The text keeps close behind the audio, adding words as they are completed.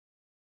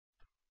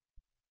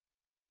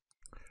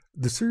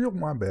The Serial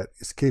Wombat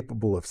is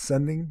capable of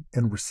sending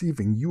and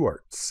receiving UART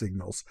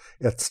signals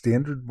at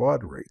standard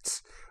baud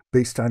rates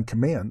based on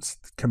commands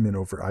that come in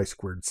over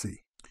I2C.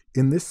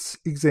 In this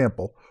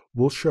example,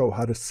 we'll show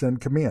how to send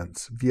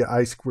commands via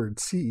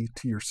I2C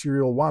to your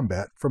Serial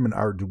Wombat from an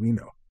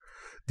Arduino.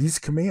 These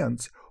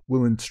commands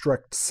will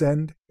instruct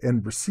send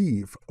and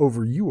receive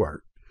over UART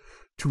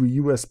to a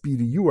USB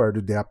to UART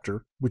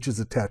adapter, which is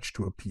attached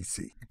to a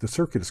PC. The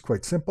circuit is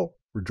quite simple.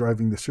 We're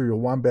driving the Serial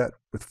Wombat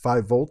with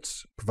 5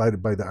 volts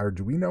provided by the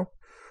Arduino.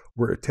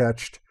 We're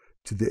attached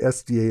to the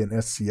SDA and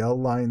SCL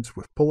lines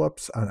with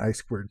pull-ups on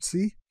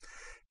I2C,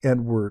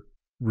 and we're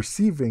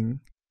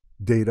receiving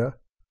data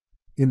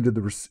into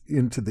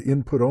the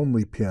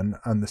input-only pin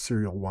on the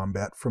Serial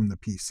Wombat from the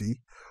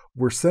PC.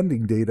 We're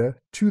sending data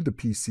to the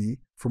PC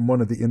from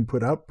one of the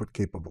input-output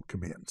capable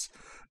commands.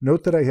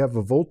 Note that I have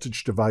a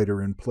voltage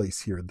divider in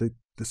place here.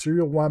 The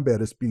Serial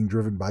Wombat is being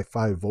driven by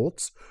 5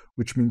 volts,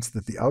 which means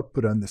that the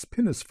output on this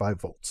pin is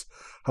 5 volts.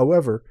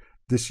 However,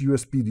 this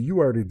USB to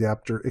UART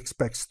adapter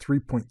expects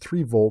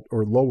 3.3 volt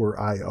or lower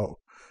I/O.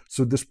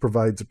 So this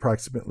provides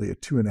approximately a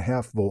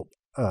 2.5 volt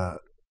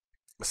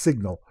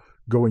signal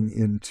going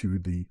into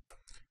the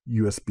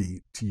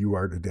USB to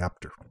UART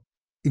adapter.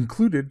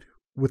 Included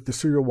with the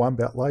Serial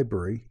Wombat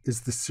library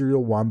is the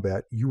Serial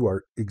Wombat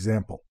UART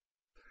example.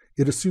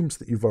 It assumes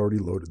that you've already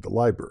loaded the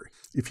library.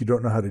 If you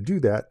don't know how to do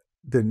that,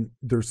 then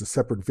there's a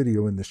separate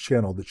video in this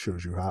channel that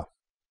shows you how.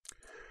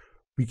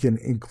 We can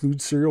include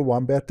Serial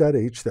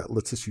Wombat.h, that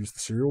lets us use the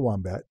Serial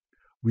Wombat.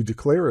 We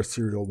declare a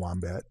Serial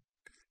Wombat,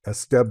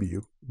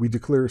 SW. We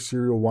declare a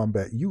Serial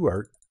Wombat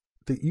UART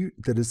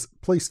that is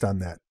placed on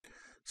that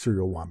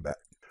Serial Wombat.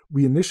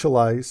 We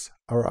initialize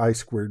our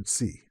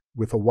I2C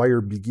with a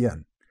wire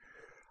begin.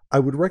 I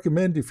would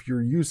recommend, if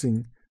you're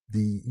using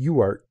the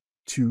UART,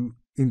 to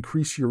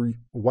increase your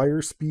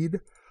wire speed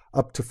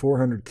up to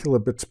 400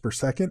 kilobits per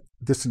second.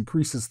 This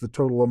increases the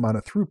total amount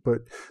of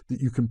throughput that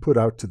you can put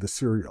out to the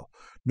serial.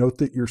 Note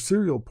that your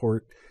serial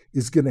port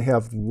is going to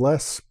have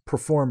less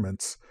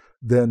performance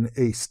than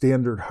a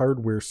standard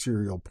hardware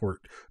serial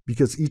port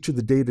because each of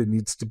the data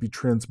needs to be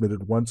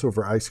transmitted once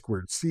over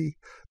I2C,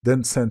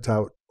 then sent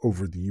out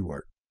over the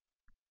UART.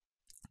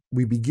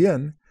 We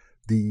begin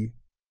the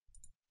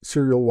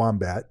Serial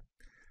Wombat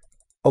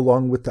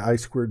along with the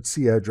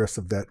I2C address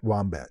of that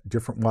Wombat.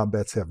 Different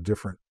Wombats have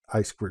different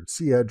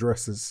I2C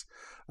addresses.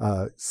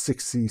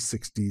 6C,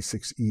 6D,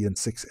 6E, and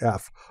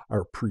 6F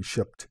are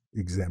pre-shipped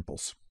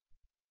examples.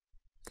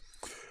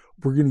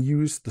 We're going to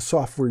use the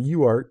software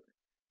UART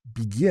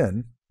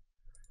begin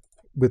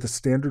with a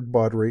standard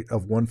baud rate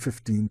of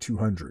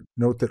 115/200.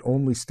 Note that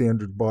only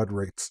standard baud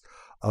rates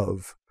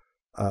of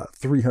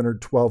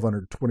 300,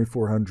 1200,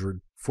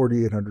 2400,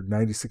 4800,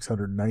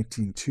 9600,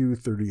 19.2,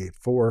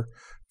 38.4,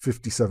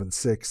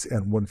 57.6,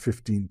 and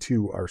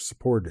 115.2 are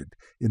supported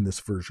in this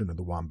version of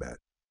the Wombat.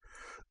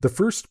 The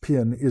first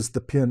pin is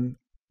the pin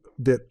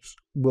that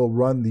will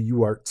run the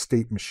UART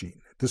state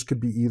machine. This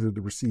could be either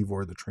the receive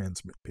or the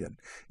transmit pin.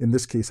 In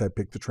this case, I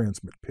picked the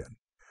transmit pin.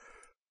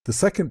 The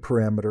second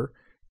parameter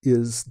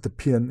is the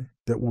pin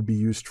that will be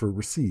used for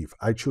receive.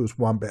 I chose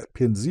Wombat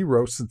pin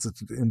 0 since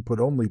it's an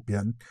input-only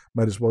pin.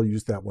 Might as well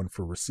use that one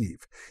for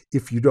receive.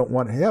 If you don't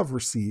want to have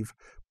receive,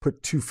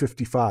 put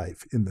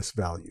 255 in this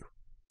value.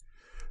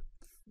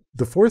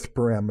 The fourth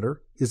parameter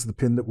is the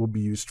pin that will be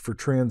used for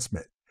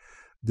transmit.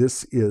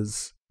 This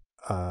is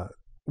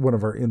one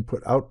of our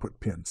input-output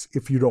pins.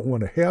 If you don't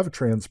want to have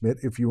transmit,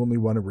 if you only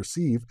want to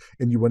receive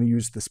and you want to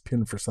use this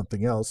pin for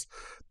something else,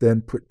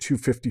 then put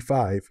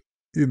 255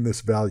 in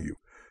this value.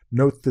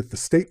 Note that the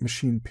state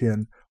machine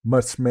pin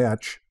must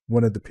match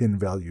one of the pin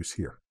values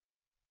here.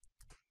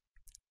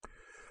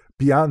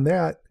 Beyond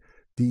that,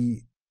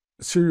 the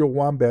Serial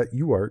Wombat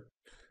UART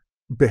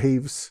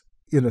behaves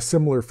in a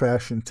similar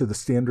fashion to the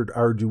standard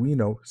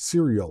Arduino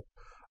serial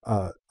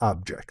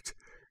object.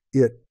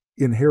 It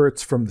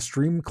inherits from the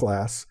stream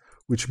class,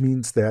 which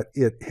means that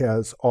it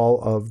has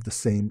all of the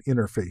same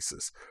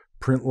interfaces.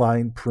 Print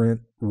line,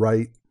 print,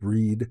 write,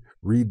 read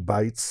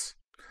bytes.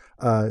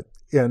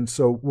 And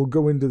so we'll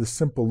go into the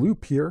simple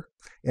loop here,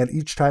 and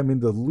each time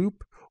into the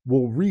loop,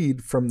 we'll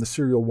read from the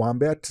Serial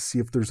Wombat to see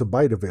if there's a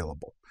byte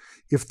available.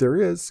 If there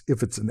is,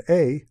 if it's an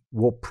A,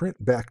 we'll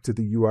print back to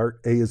the UART,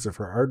 A is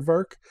for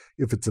aardvark.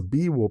 If it's a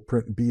B, we'll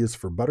print B is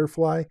for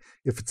butterfly.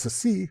 If it's a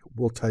C,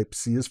 we'll type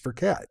C is for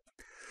cat.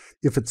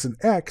 If it's an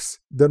X,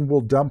 then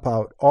we'll dump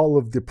out all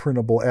of the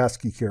printable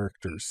ASCII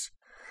characters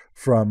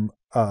from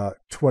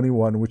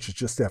 21, which is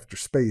just after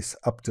space,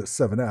 up to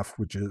 7F,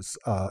 which is,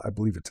 I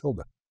believe, a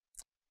tilde.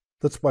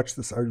 Let's watch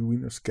this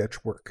Arduino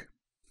sketch work.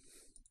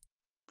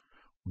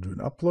 We'll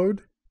do an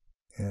upload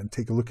and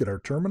take a look at our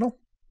terminal.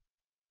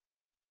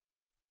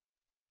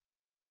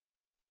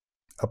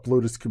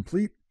 Upload is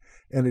complete,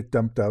 and it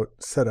dumped out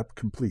setup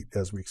complete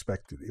as we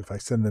expected. If I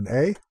send an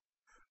A,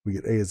 we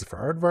get A as for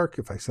aardvark.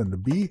 If I send a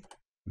B,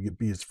 we get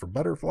B as for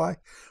butterfly.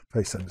 If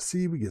I send a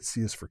C, we get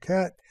C as for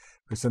cat.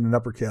 If I send an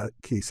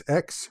uppercase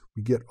X,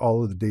 we get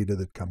all of the data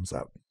that comes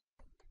out.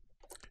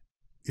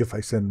 If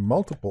I send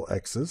multiple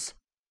X's,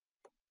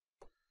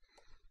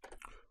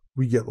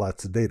 we get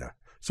lots of data.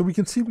 So we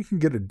can see we can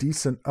get a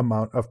decent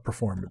amount of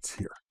performance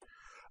here.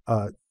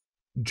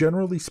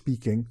 Generally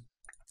speaking,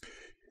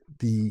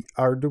 the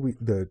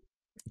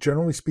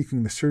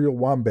Serial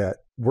Wombat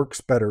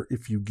works better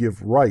if you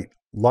give write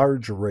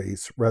large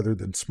arrays rather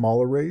than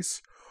small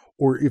arrays,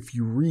 or if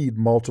you read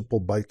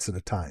multiple bytes at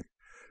a time.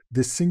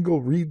 This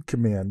single read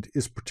command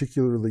is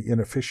particularly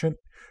inefficient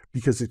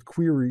because it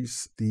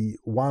queries the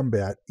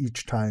Wombat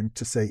each time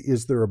to say,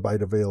 is there a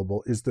byte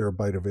available? Is there a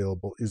byte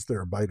available? Is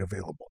there a byte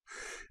available?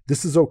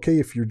 This is okay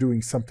if you're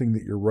doing something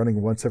that you're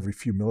running once every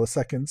few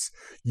milliseconds.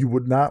 You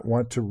would not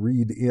want to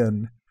read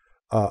in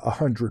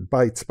 100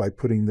 bytes by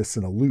putting this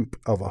in a loop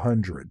of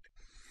 100.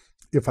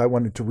 If I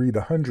wanted to read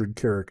 100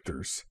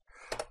 characters,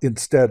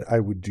 instead I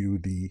would do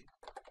the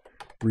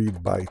read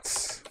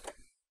bytes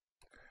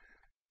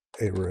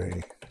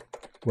array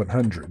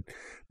 100.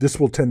 This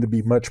will tend to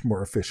be much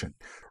more efficient.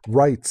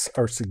 Writes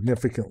are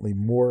significantly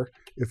more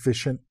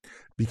efficient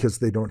because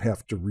they don't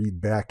have to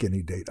read back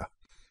any data.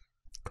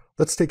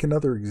 Let's take a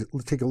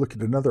look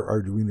at another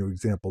Arduino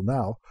example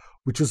now,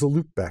 which is a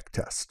loopback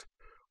test.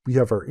 We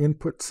have our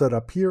input set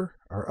up here,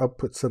 our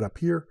output set up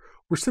here.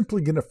 We're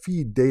simply going to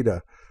feed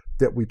data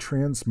that we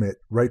transmit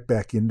right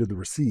back into the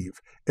receive,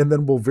 and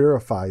then we'll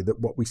verify that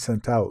what we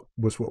sent out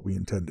was what we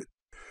intended.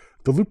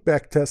 The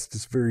loopback test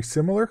is very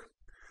similar.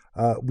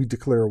 We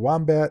declare a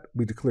Wombat,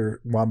 we declare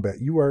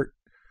Wombat UART.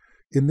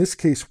 In this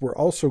case, we're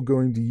also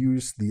going to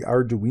use the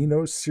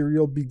Arduino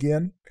serial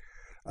begin.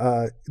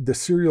 The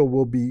serial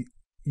will be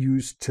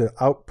used to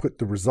output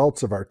the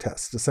results of our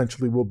test.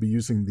 Essentially, we'll be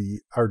using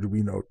the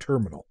Arduino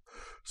terminal.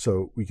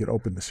 So we can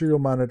open the serial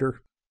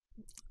monitor,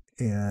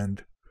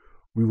 and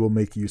we will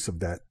make use of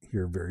that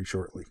here very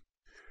shortly.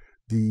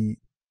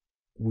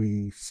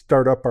 We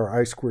start up our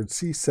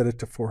I2C, set it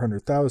to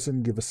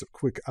 400,000, give us a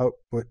quick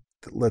output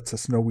that lets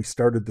us know we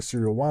started the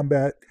Serial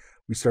Wombat,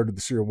 we started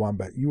the Serial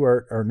Wombat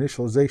UART, our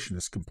initialization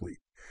is complete.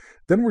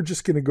 Then we're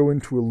just going to go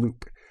into a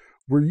loop.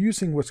 We're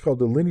using what's called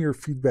a linear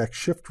feedback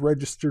shift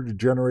register to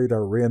generate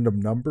our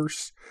random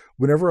numbers.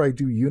 Whenever I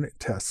do unit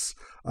tests,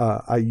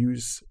 I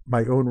use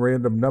my own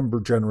random number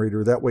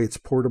generator. That way it's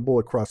portable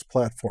across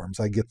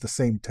platforms. I get the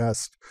same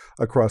test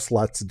across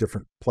lots of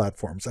different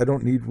platforms. I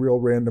don't need real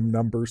random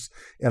numbers,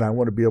 and I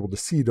want to be able to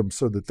seed them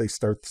so that they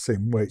start the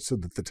same way so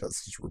that the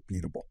test is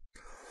repeatable.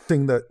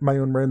 That my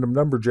own random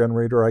number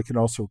generator, I can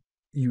also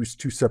use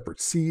two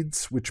separate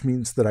seeds, which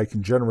means that I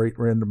can generate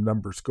random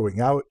numbers going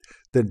out,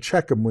 then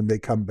check them when they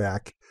come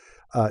back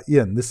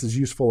in. This is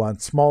useful on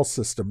small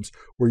systems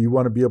where you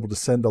want to be able to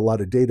send a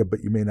lot of data, but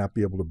you may not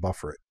be able to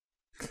buffer it.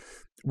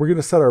 We're going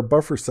to set our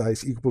buffer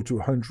size equal to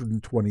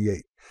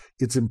 128.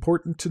 It's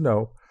important to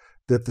know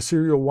that the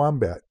Serial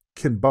Wombat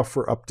can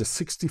buffer up to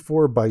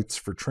 64 bytes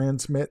for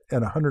transmit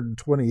and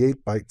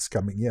 128 bytes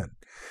coming in.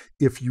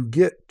 If you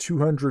get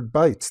 200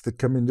 bytes that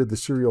come into the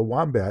Serial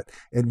Wombat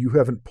and you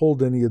haven't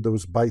pulled any of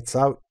those bytes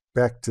out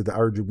back to the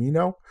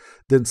Arduino,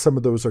 then some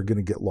of those are going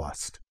to get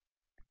lost.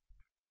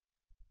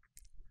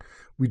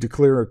 We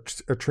declare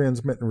a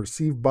transmit and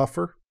receive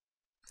buffer.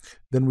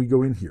 Then we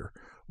go in here.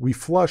 We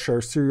flush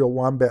our Serial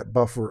Wombat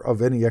buffer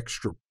of any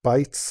extra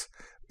bytes,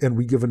 and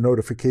we give a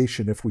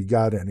notification if we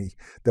got any.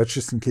 That's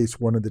just in case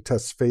one of the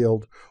tests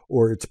failed,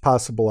 or it's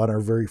possible on our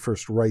very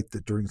first write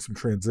that during some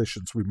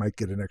transitions we might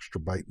get an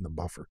extra byte in the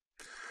buffer.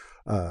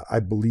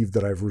 I believe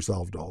that I've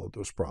resolved all of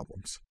those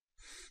problems.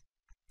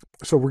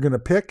 So we're going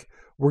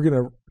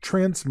to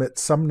transmit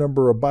some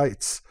number of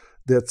bytes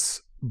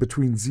that's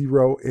between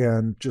 0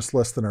 and just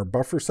less than our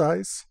buffer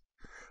size.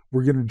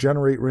 We're going to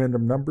generate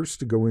random numbers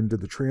to go into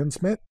the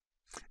transmit,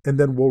 and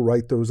then we'll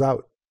write those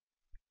out.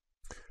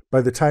 By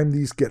the time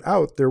these get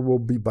out, there will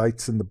be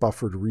bytes in the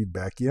buffer to read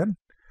back in.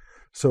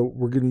 So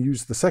we're going to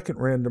use the second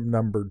random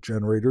number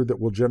generator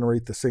that will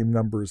generate the same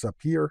numbers up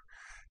here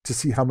to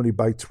see how many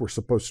bytes we're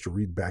supposed to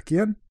read back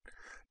in,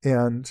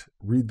 and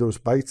read those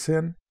bytes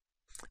in,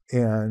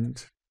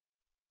 and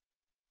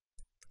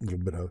a little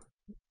bit of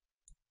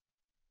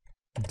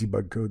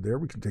debug code there.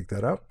 We can take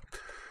that out.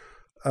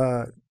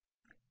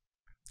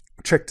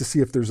 Check to see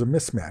if there's a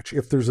mismatch.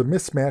 If there's a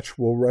mismatch,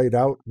 we'll write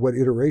out what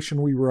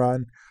iteration we were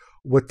on,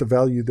 what the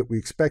value that we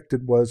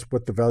expected was,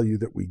 what the value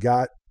that we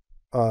got,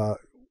 what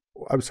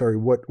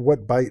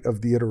byte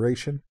of the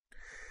iteration.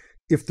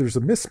 If there's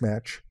a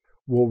mismatch,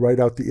 we'll write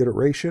out the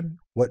iteration,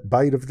 what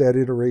byte of that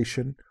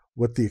iteration,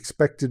 what the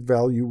expected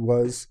value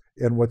was,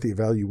 and what the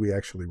value we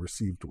actually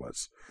received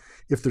was.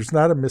 If there's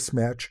not a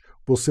mismatch,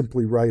 we'll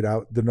simply write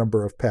out the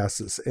number of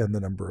passes and the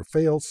number of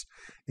fails,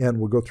 and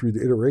we'll go through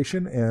the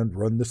iteration and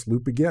run this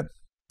loop again.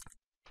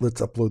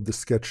 Let's upload this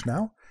sketch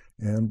now,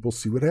 and we'll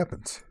see what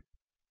happens.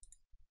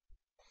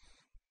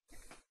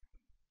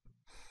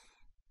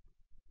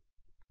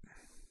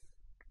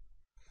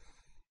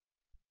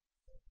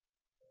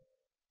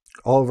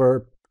 All of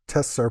our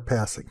tests are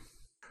passing.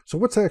 So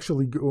what's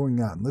actually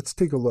going on? Let's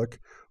take a look.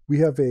 We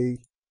have a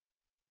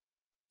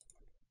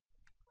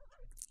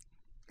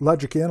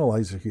logic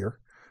analyzer here.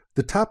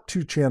 The top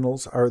two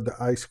channels are the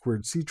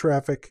I2C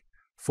traffic.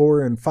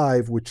 4 and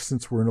 5, which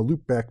since we're in a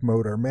loopback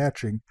mode are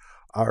matching,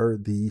 are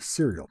the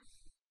serial.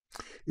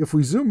 If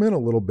we zoom in a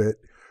little bit,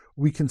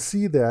 we can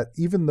see that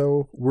even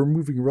though we're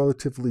moving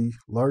relatively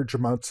large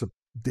amounts of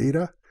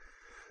data,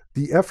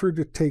 the effort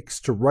it takes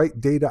to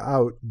write data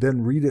out,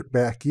 then read it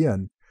back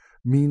in,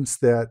 means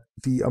that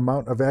the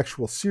amount of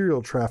actual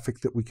serial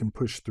traffic that we can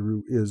push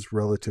through is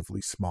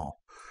relatively small.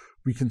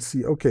 We can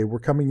see, okay, we're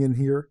coming in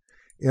here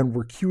and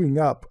we're queuing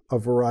up a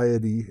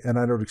variety, and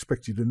I don't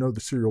expect you to know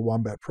the Serial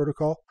Wombat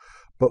protocol,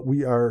 but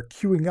we are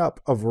queuing up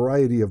a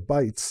variety of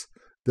bytes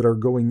that are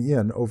going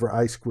in over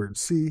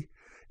I2C,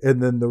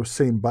 and then those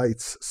same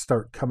bytes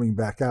start coming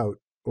back out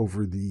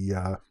over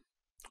the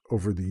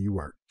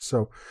UART.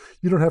 So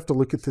you don't have to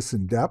look at this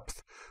in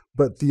depth,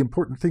 but the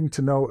important thing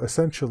to know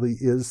essentially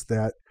is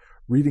that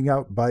reading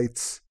out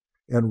bytes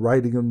and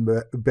writing them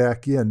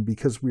back in,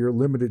 because we are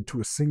limited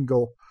to a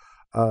single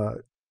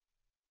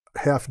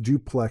half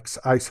duplex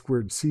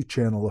I2C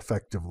channel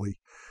effectively,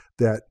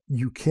 that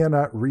you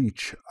cannot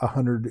reach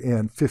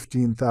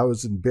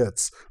 115,000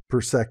 bits per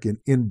second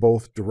in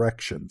both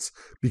directions,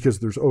 because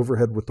there's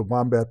overhead with the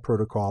Wombat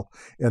protocol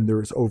and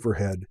there is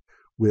overhead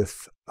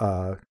with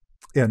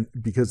and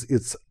because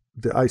it's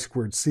the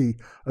I2C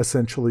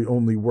essentially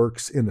only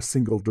works in a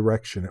single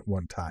direction at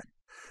one time.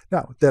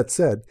 Now, that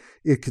said,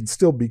 it can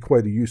still be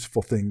quite a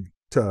useful thing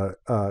to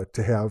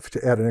have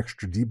to add an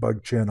extra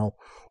debug channel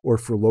or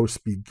for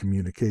low-speed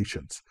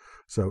communications.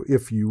 So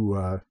if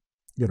you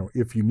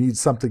if you need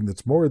something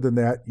that's more than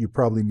that, you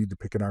probably need to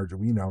pick an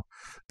Arduino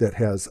that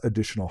has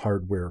additional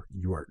hardware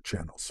UART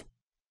channels.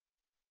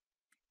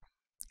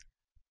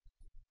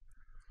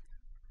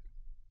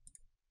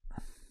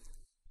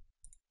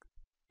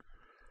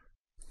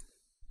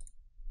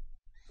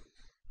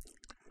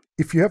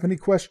 If you have any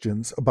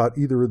questions about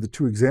either of the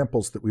two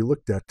examples that we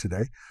looked at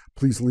today,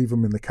 please leave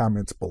them in the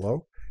comments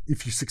below.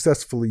 If you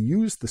successfully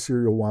used the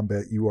Serial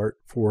Wombat UART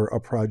for a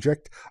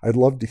project, I'd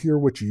love to hear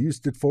what you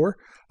used it for.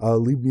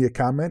 Leave me a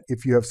comment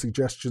if you have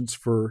suggestions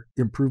for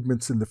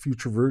improvements in the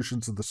future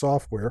versions of the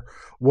software,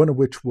 one of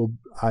which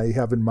I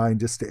have in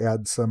mind is to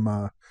add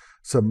some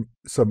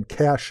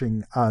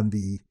caching on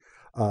the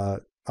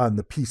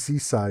PC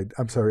side,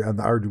 on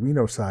the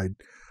Arduino side,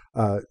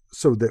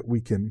 so that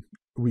we can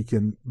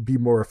be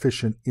more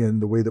efficient in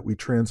the way that we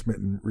transmit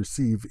and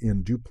receive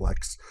in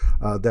duplex.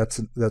 That's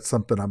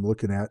something I'm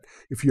looking at.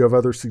 If you have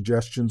other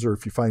suggestions or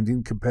if you find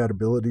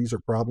incompatibilities or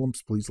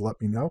problems, please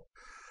let me know.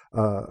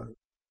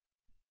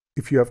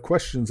 If you have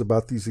questions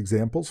about these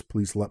examples,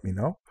 please let me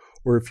know.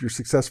 Or if you're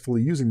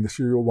successfully using the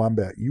Serial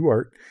Wombat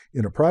UART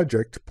in a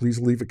project,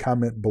 please leave a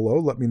comment below.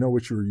 Let me know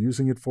what you were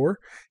using it for.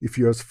 If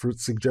you have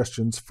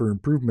suggestions for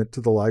improvement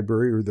to the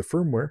library or the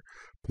firmware,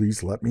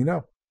 please let me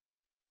know.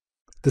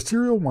 The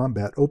Serial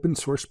Wombat open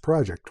source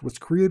project was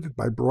created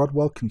by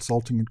Broadwell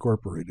Consulting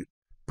Inc.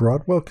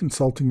 Broadwell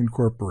Consulting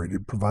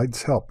Inc.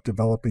 provides help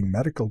developing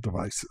medical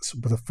devices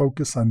with a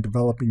focus on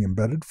developing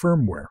embedded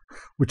firmware,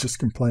 which is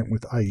compliant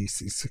with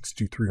IEC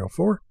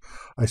 62304,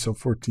 ISO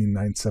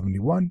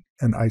 14971,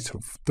 and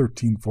ISO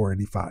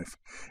 13485,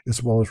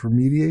 as well as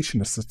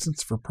remediation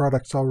assistance for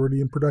products already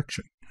in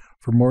production.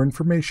 For more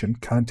information,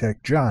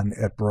 contact John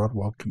at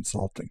Broadwell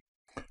Consulting.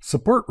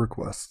 Support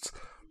requests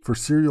for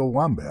Serial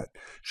Wombat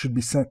should be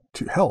sent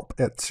to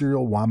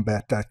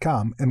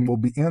help@serialwombat.com and will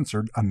be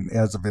answered on an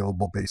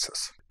as-available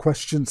basis.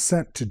 Questions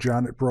sent to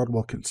John at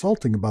Broadwell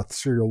Consulting about the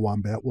Serial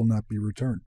Wombat will not be returned.